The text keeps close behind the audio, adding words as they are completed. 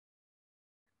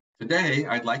Today,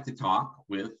 I'd like to talk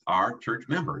with our church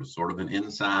members, sort of an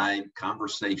inside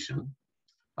conversation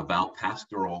about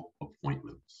pastoral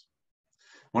appointments.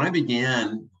 When I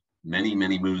began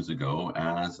many moons ago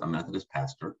as a Methodist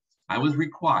pastor, I was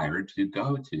required to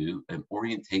go to an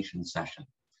orientation session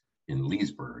in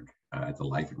Leesburg at the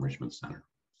Life Enrichment Center.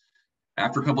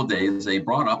 After a couple of days, they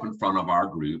brought up in front of our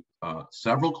group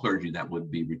several clergy that would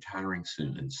be retiring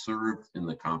soon and served in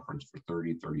the conference for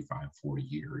 30, 35, 40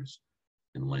 years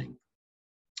in length.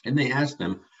 And they asked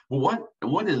them, well,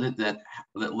 what is it that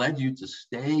led you to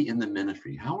stay in the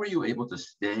ministry? How were you able to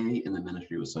stay in the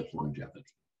ministry with such longevity?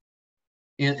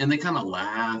 And they kind of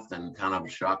laughed and kind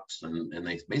of shucks, and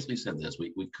they basically said this: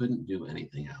 we couldn't do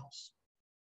anything else.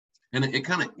 And it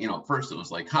kind of, at first it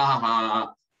was like,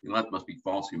 ha, that must be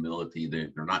false humility.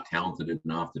 They're not talented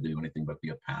enough to do anything but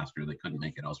be a pastor. They couldn't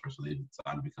make it elsewhere, so they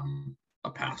decided to become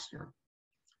a pastor.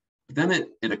 But then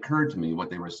it occurred to me what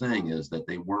they were saying is that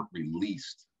they weren't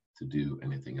released to do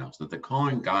anything else, that the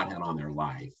calling God had on their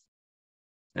life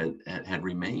had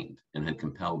remained and had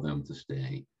compelled them to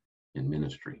stay in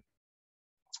ministry.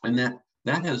 And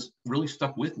that has really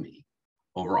stuck with me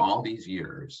over all these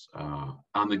years.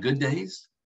 On the good days,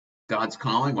 God's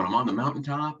calling, when I'm on the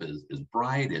mountaintop, is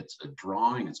bright. It's a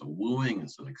drawing, it's a wooing,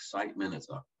 it's an excitement, it's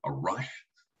a rush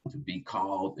to be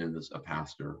called as a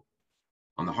pastor.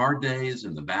 On the hard days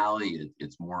in the valley,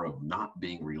 it's more of not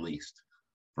being released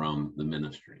from the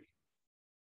ministry.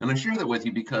 And I share that with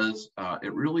you because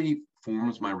it really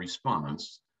forms my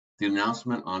response to the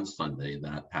announcement on Sunday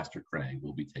that Pastor Craig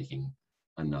will be taking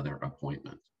another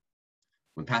appointment.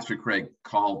 When Pastor Craig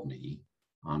called me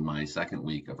on my second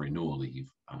week of renewal leave,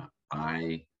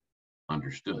 I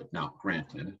understood. Now,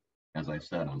 granted, as I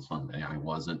said on Sunday, I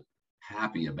wasn't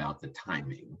happy about the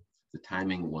timing. The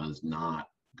timing was not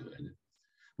good.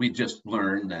 We just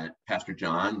learned that Pastor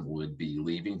John would be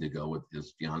leaving to go with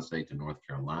his fiancée to North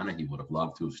Carolina. He would have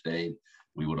loved to have stayed.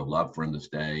 We would have loved for him to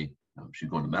stay. She's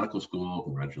going to medical school.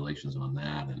 Congratulations on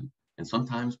that. And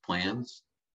sometimes plans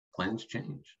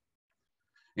change.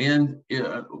 And,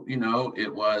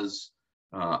 it was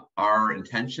our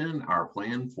intention, our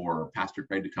plan for Pastor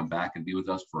Craig to come back and be with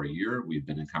us for a year. We've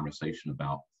been in conversation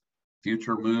about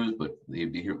future moves, but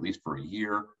he'd be here at least for a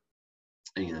year.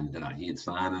 And he had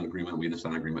signed an agreement, we had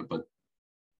signed an agreement, but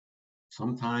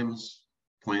sometimes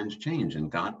plans change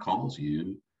and God calls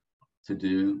you to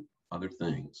do other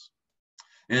things.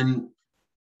 And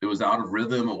it was out of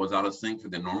rhythm, it was out of sync for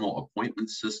the normal appointment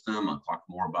system. I'll talk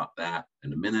more about that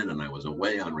in a minute. And I was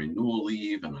away on renewal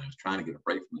leave and I was trying to get a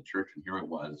break from the church. And here I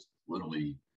was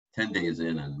literally 10 days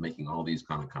in and making all these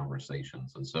kind of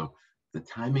conversations. And so the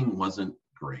timing wasn't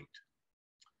great.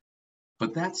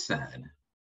 But that said,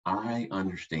 I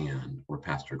understand where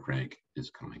Pastor Craig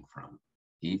is coming from.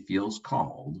 He feels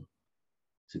called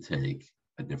to take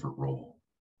a different role.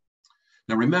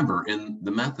 Now, remember, in the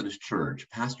Methodist Church,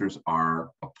 pastors are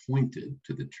appointed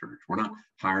to the church. We're not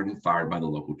hired and fired by the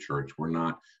local church. We're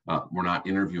not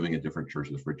interviewing at different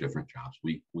churches for different jobs.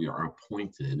 We are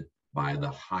appointed by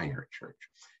the higher church.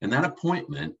 And that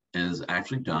appointment is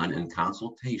actually done in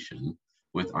consultation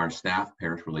with our staff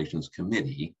parish relations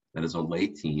committee. That is a lay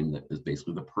team that is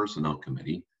basically the personnel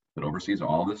committee that oversees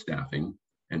all the staffing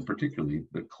and particularly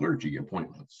the clergy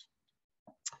appointments.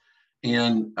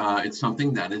 And it's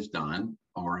something that is done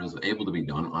or is able to be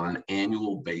done on an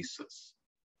annual basis.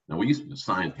 Now, we used to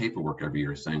sign paperwork every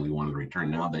year saying we wanted to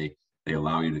return. Now they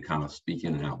allow you to kind of speak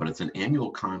in and out, but it's an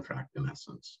annual contract in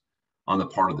essence on the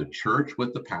part of the church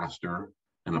with the pastor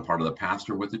and the part of the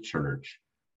pastor with the church.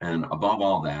 And above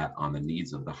all that, on the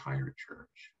needs of the higher church.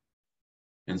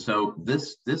 And so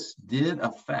this did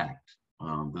affect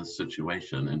this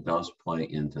situation and does play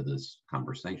into this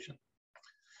conversation.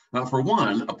 Now, for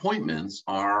one, appointments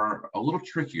are a little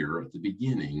trickier at the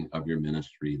beginning of your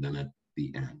ministry than at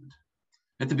the end.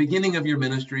 At the beginning of your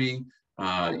ministry,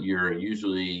 you're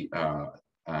usually out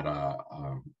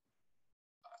of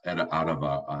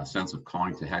a sense of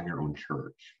calling to have your own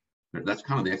church. That's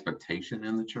kind of the expectation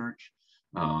in the church.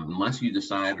 Unless you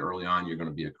decide early on you're going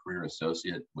to be a career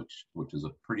associate, which is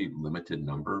a pretty limited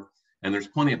number, and there's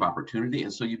plenty of opportunity.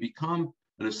 And so you become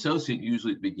an associate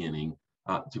usually at the beginning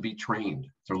to be trained,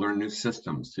 to learn new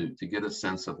systems, to get a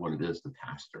sense of what it is to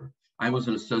pastor. I was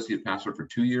an associate pastor for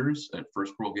 2 years at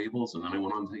First Coral Gables, and then I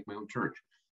went on to take my own church.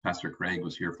 Pastor Craig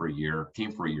was here for a year,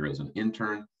 came for a year as an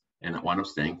intern, and I wound up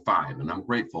staying 5. And I'm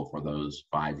grateful for those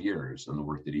 5 years and the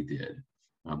work that he did.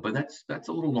 But that's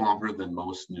a little longer than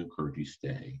most new clergy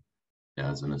stay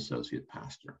as an associate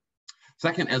pastor.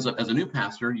 Second, as a new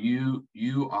pastor,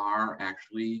 you are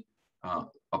actually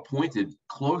appointed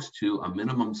close to a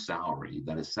minimum salary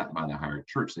that is set by the higher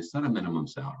church. They set a minimum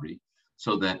salary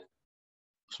so that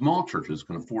small churches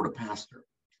can afford a pastor.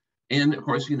 And of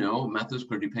course, you know, Methodist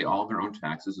clergy pay all of their own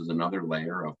taxes is another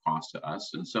layer of cost to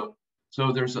us. And so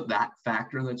there's that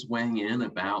factor that's weighing in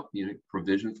about, you know,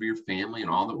 provision for your family and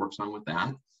all that works on with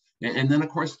that. And then, of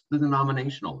course, the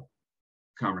denominational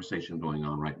conversation going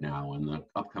on right now and the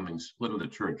upcoming split of the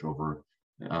church over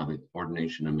the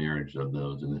ordination and marriage of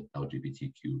those in the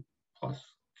LGBTQ plus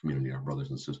community, our brothers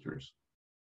and sisters.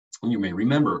 And you may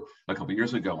remember a couple of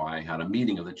years ago, I had a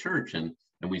meeting of the church and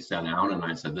we sat down and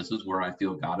I said, this is where I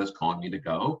feel God is calling me to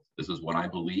go. This is what I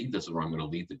believe. This is where I'm going to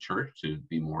lead the church to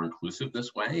be more inclusive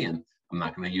this way. And I'm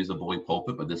not going to use a bully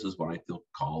pulpit, but this is what I feel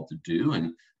called to do.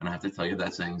 And I have to tell you,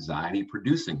 that's anxiety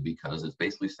producing, because it's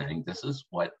basically saying, this is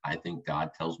what I think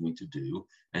God tells me to do.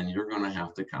 And you're going to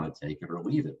have to kind of take it or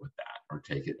leave it with that, or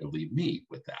take it or leave me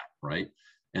with that, right?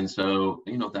 And so,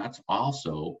 you know, that's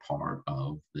also part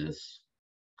of this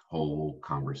whole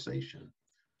conversation.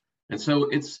 And so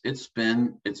it's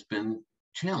been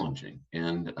challenging,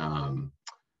 and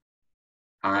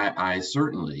I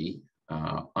certainly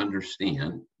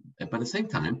understand, but at the same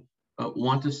time,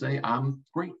 want to say I'm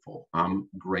grateful. I'm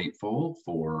grateful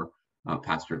for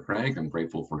Pastor Craig. I'm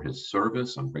grateful for his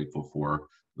service. I'm grateful for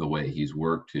the way he's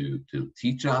worked to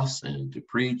teach us and to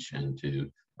preach and to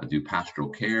do pastoral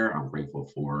care. I'm grateful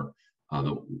for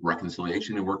the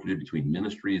reconciliation and work to do between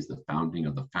ministries, the founding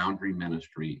of the Foundry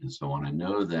Ministry, and so on. I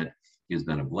know that he has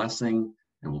been a blessing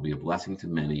and will be a blessing to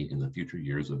many in the future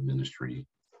years of ministry,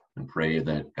 and pray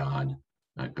that God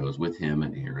goes with him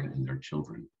and Aaron and their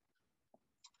children.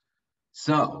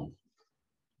 So,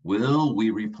 will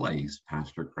we replace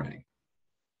Pastor Craig?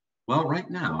 Well, right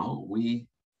now, we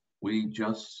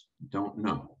just don't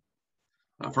know.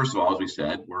 First of all, as we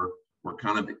said, we're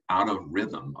kind of out of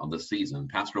rhythm of the season.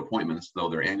 Pastoral appointments, though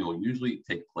they're annual, usually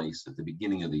take place at the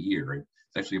beginning of the year.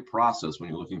 It's actually a process when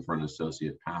you're looking for an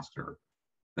associate pastor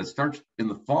that starts in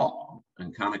the fall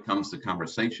and kind of comes to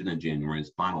conversation in January,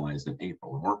 is finalized in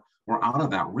April. And we're out of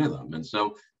that rhythm. And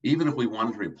so even if we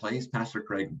wanted to replace Pastor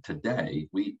Craig today,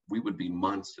 we would be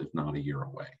months, if not a year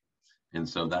away. And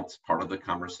so that's part of the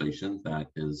conversation that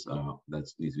needs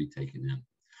to be taken in.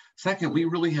 Second, we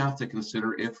really have to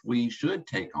consider if we should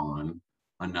take on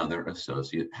another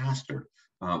associate pastor.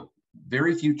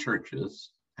 Very few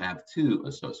churches have two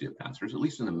associate pastors, at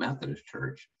least in the Methodist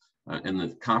Church. In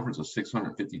the conference of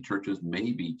 650 churches,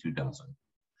 maybe 24.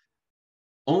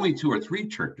 Only 2 or 3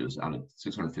 churches out of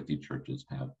 650 churches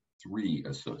have 3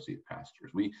 associate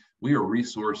pastors. We are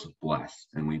resource blessed,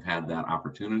 and we've had that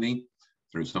opportunity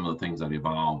through some of the things that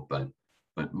evolved, but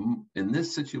in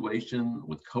this situation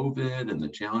with COVID and the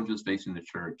challenges facing the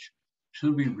church,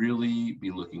 should we really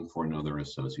be looking for another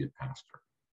associate pastor?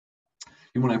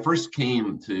 And when I first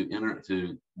came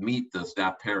to meet the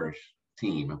staff parish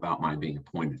team about my being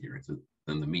appointed here, to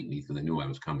meet me because they knew I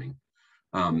was coming,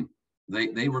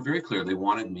 they were very clear. They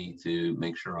wanted me to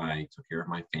make sure I took care of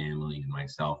my family and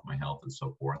myself, my health, and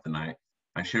so forth. And I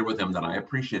shared with them that I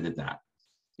appreciated that.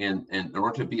 And in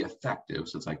order to be effective,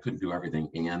 since I couldn't do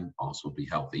everything and also be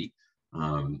healthy,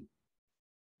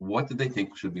 what did they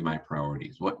think should be my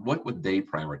priorities? What would they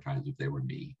prioritize if they were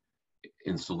me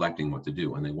in selecting what to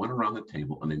do? And they went around the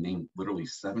table and they named literally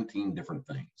 17 different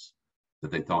things that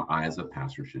they thought I as a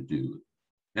pastor should do.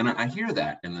 And I hear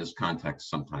that in this context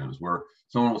sometimes, where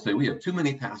someone will say, we have too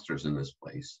many pastors in this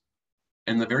place.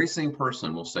 And the very same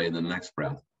person will say in the next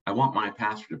breath, I want my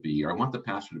pastor to be, or I want the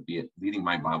pastor to be leading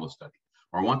my Bible study,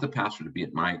 or I want the pastor to be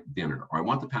at my dinner, or I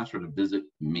want the pastor to visit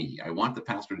me. I want the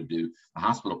pastor to do the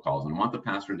hospital calls, and I want the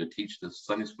pastor to teach this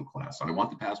Sunday school class, and I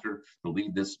want the pastor to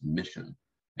lead this mission.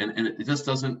 And it just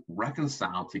doesn't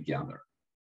reconcile together.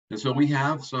 And so we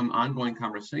have some ongoing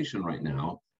conversation right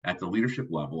now at the leadership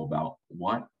level about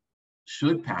what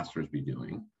should pastors be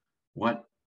doing, what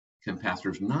can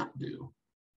pastors not do,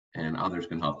 and others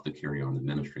can help to carry on the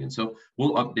ministry. And so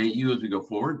we'll update you as we go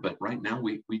forward, but right now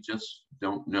we just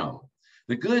don't know.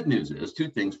 The good news is 2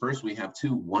 things. First, we have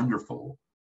 2 wonderful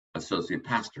associate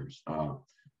pastors.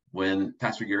 When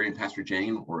Pastor Gary and Pastor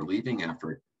Jane were leaving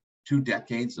after 2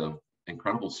 decades of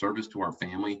incredible service to our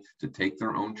family to take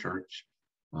their own church,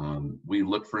 we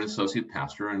looked for an associate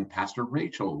pastor, and Pastor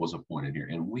Rachel was appointed here.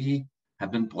 And we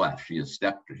have been blessed. She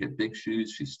had big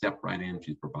shoes. She stepped right in.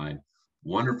 She's provided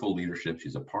wonderful leadership.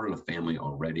 She's a part of the family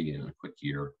already in a quick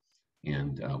year.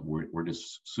 And we're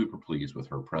just super pleased with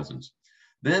her presence.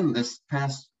 Then this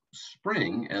past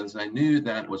spring, as I knew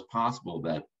that it was possible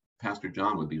that Pastor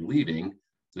John would be leaving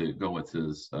to go with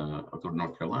go to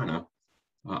North Carolina,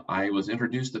 I was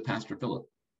introduced to Pastor Philip.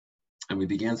 And we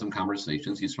began some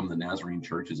conversations. He's from the Nazarene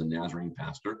Church, he's a Nazarene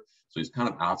pastor. So he's kind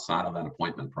of outside of that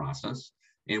appointment process.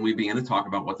 And we began to talk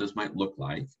about what this might look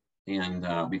like.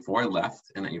 And before I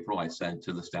left in April, I said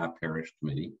to the staff parish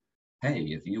committee, hey,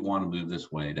 if you want to move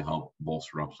this way to help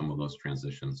bolster up some of those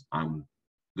transitions, I'm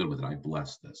good with it. I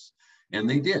bless this. And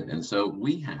they did. And so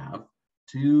we have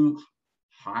two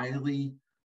highly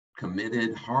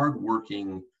committed,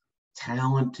 hardworking,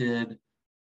 talented,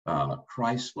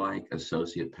 Christ-like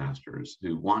associate pastors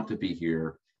who want to be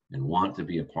here and want to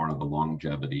be a part of the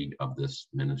longevity of this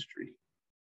ministry.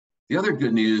 The other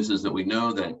good news is that we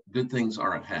know that good things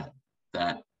are ahead,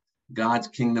 that God's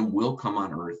kingdom will come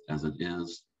on earth as it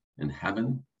is in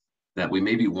heaven, that we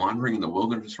may be wandering in the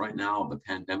wilderness right now of the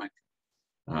pandemic,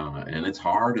 and it's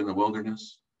hard in the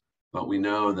wilderness, but we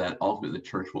know that ultimately the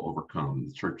church will overcome.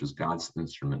 The church is God's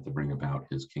instrument to bring about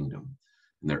his kingdom.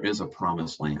 And there is a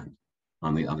promised land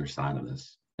on the other side of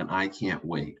this. And I can't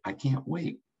wait. I can't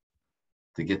wait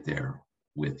to get there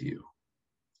with you.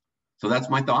 So that's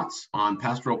my thoughts on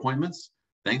pastoral appointments.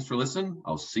 Thanks for listening.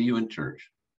 I'll see you in church.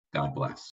 God bless.